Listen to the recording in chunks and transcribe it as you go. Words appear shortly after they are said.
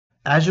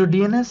Azure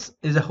DNS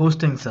is a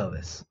hosting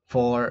service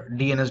for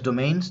DNS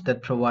domains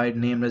that provide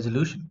name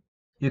resolution.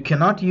 You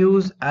cannot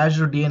use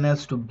Azure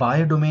DNS to buy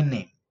a domain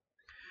name.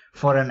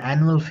 For an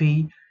annual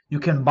fee, you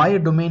can buy a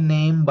domain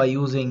name by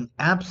using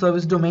app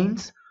service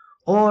domains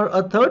or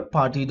a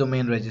third-party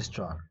domain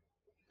registrar.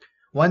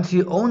 Once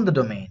you own the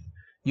domain,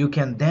 you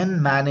can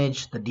then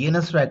manage the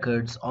DNS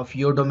records of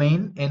your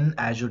domain in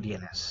Azure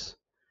DNS.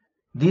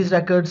 These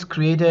records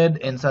created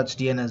in such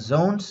DNS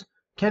zones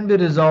can be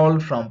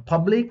resolved from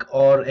public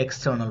or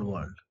external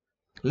world.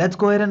 Let's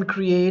go ahead and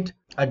create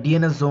a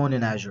DNS zone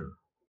in Azure.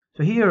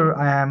 So here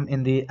I am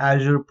in the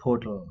Azure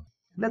portal.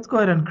 Let's go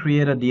ahead and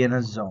create a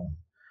DNS zone.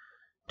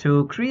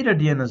 To create a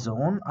DNS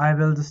zone, I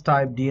will just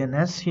type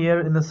DNS here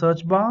in the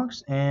search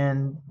box,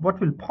 and what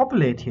will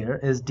populate here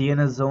is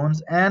DNS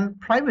zones and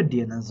private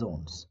DNS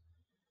zones.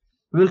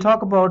 We will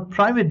talk about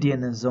private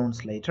DNS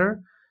zones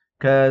later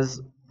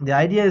because the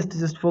idea is to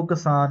just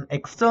focus on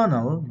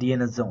external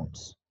DNS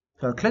zones.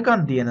 So I'll click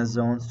on DNS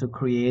zones to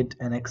create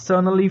an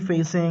externally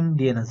facing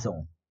DNS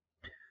zone.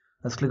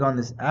 Let's click on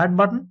this add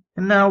button,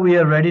 and now we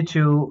are ready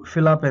to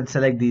fill up and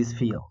select these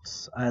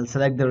fields. I'll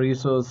select the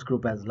resource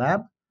group as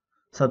lab.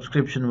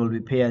 Subscription will be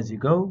pay as you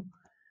go.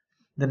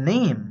 The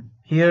name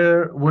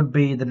here would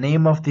be the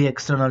name of the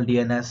external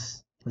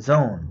DNS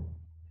zone.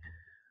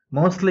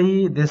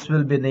 Mostly this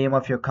will be the name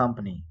of your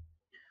company.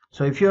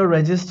 So if you're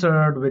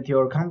registered with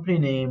your company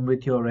name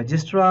with your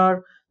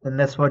registrar, then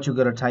that's what you're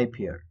going to type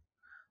here.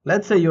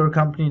 Let's say your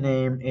company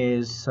name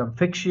is some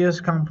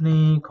fictitious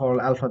company called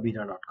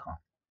alphabeta.com.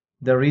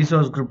 The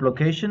resource group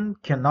location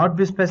cannot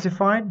be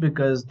specified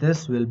because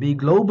this will be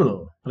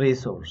global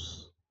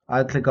resource.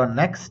 I'll click on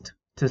next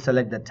to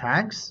select the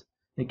tags.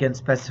 You can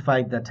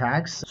specify the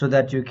tags so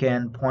that you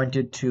can point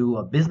it to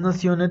a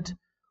business unit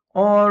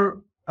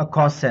or a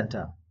cost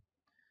center.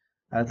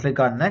 I'll click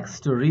on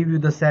next to review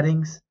the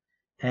settings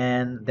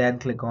and then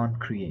click on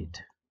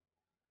create.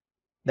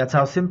 That's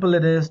how simple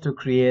it is to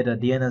create a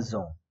DNS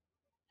zone.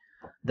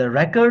 The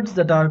records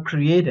that are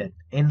created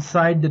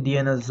inside the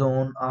DNS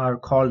zone are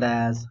called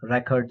as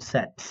record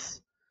sets.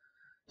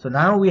 So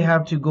now we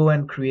have to go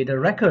and create a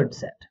record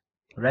set.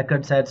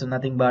 Record sets are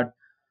nothing but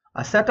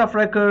a set of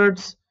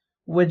records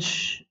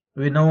which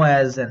we know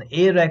as an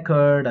A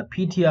record, a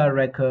PTR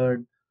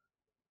record,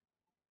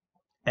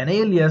 an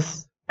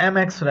alias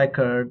MX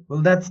record.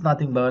 Well, that's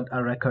nothing but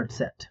a record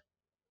set.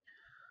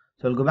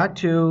 So I'll go back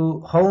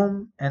to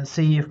home and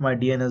see if my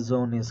DNS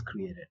zone is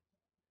created.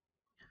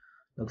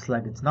 Looks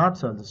like it's not,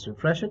 so I'll just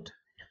refresh it.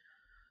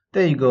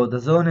 There you go, the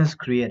zone is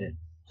created.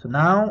 So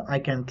now I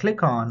can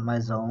click on my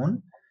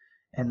zone,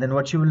 and then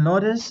what you will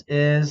notice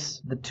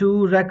is the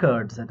two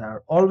records that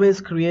are always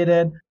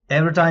created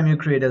every time you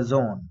create a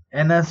zone,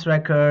 NS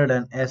record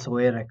and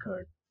SOA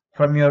record.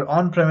 From your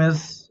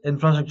on-premise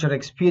infrastructure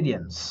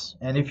experience,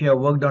 and if you have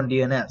worked on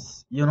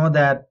DNS, you know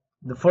that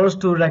the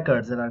first two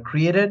records that are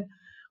created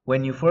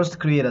when you first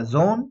create a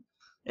zone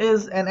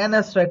is an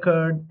NS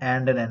record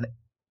and an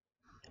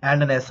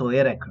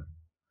SOA record.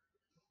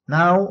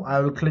 Now I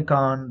will click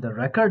on the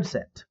record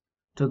set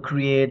to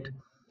create,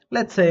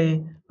 let's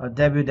say, a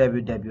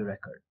www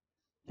record,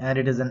 and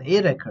it is an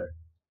A record.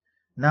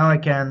 Now I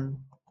can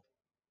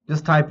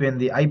just type in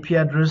the IP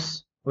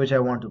address which I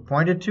want to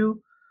point it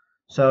to.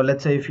 So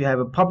let's say if you have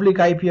a public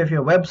IP of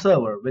your web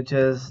server, which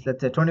is,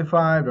 let's say,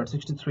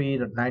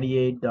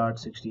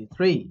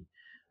 25.63.98.63,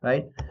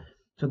 right?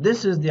 So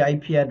this is the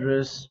IP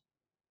address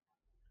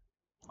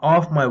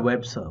of my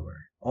web server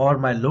or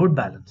my load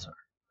balancer.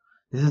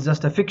 This is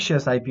just a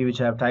fictitious IP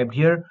which I have typed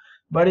here,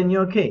 but in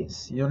your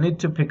case, you need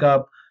to pick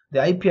up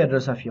the IP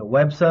address of your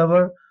web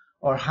server,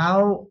 or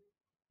how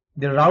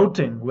the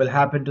routing will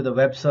happen to the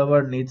web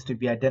server needs to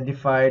be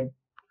identified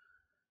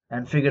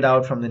and figured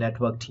out from the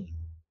network team.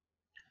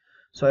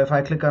 So if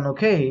I click on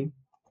OK,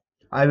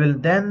 I will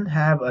then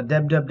have a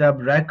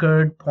www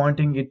record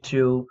pointing it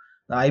to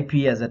the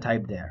IP as a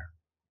type there.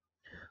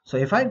 So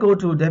if I go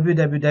to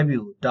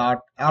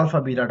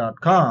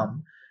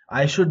www.alphabeta.com,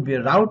 I should be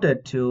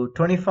routed to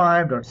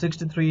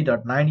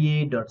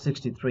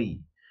 25.63.98.63,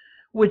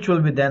 which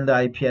will be then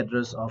the IP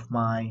address of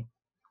my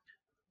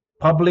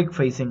public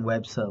facing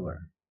web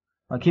server.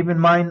 Now keep in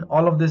mind,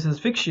 all of this is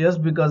fictitious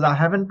because I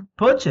haven't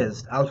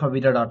purchased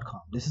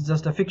alphabeta.com. This is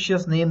just a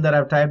fictitious name that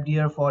I've typed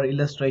here for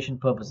illustration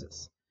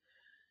purposes.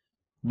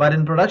 But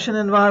in production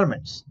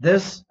environments,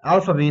 this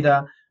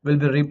alphabeta will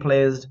be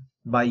replaced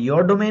by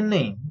your domain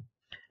name,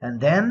 and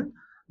then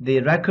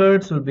the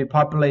records will be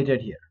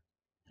populated here.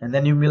 And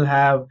then you will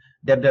have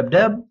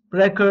www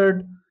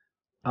record,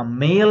 a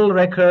mail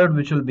record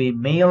which will be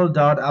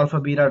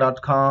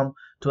mail.alphabeta.com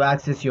to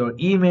access your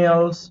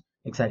emails,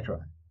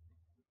 etc.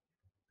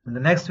 In the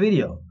next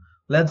video,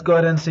 let's go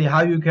ahead and see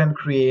how you can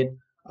create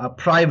a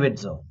private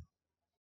zone.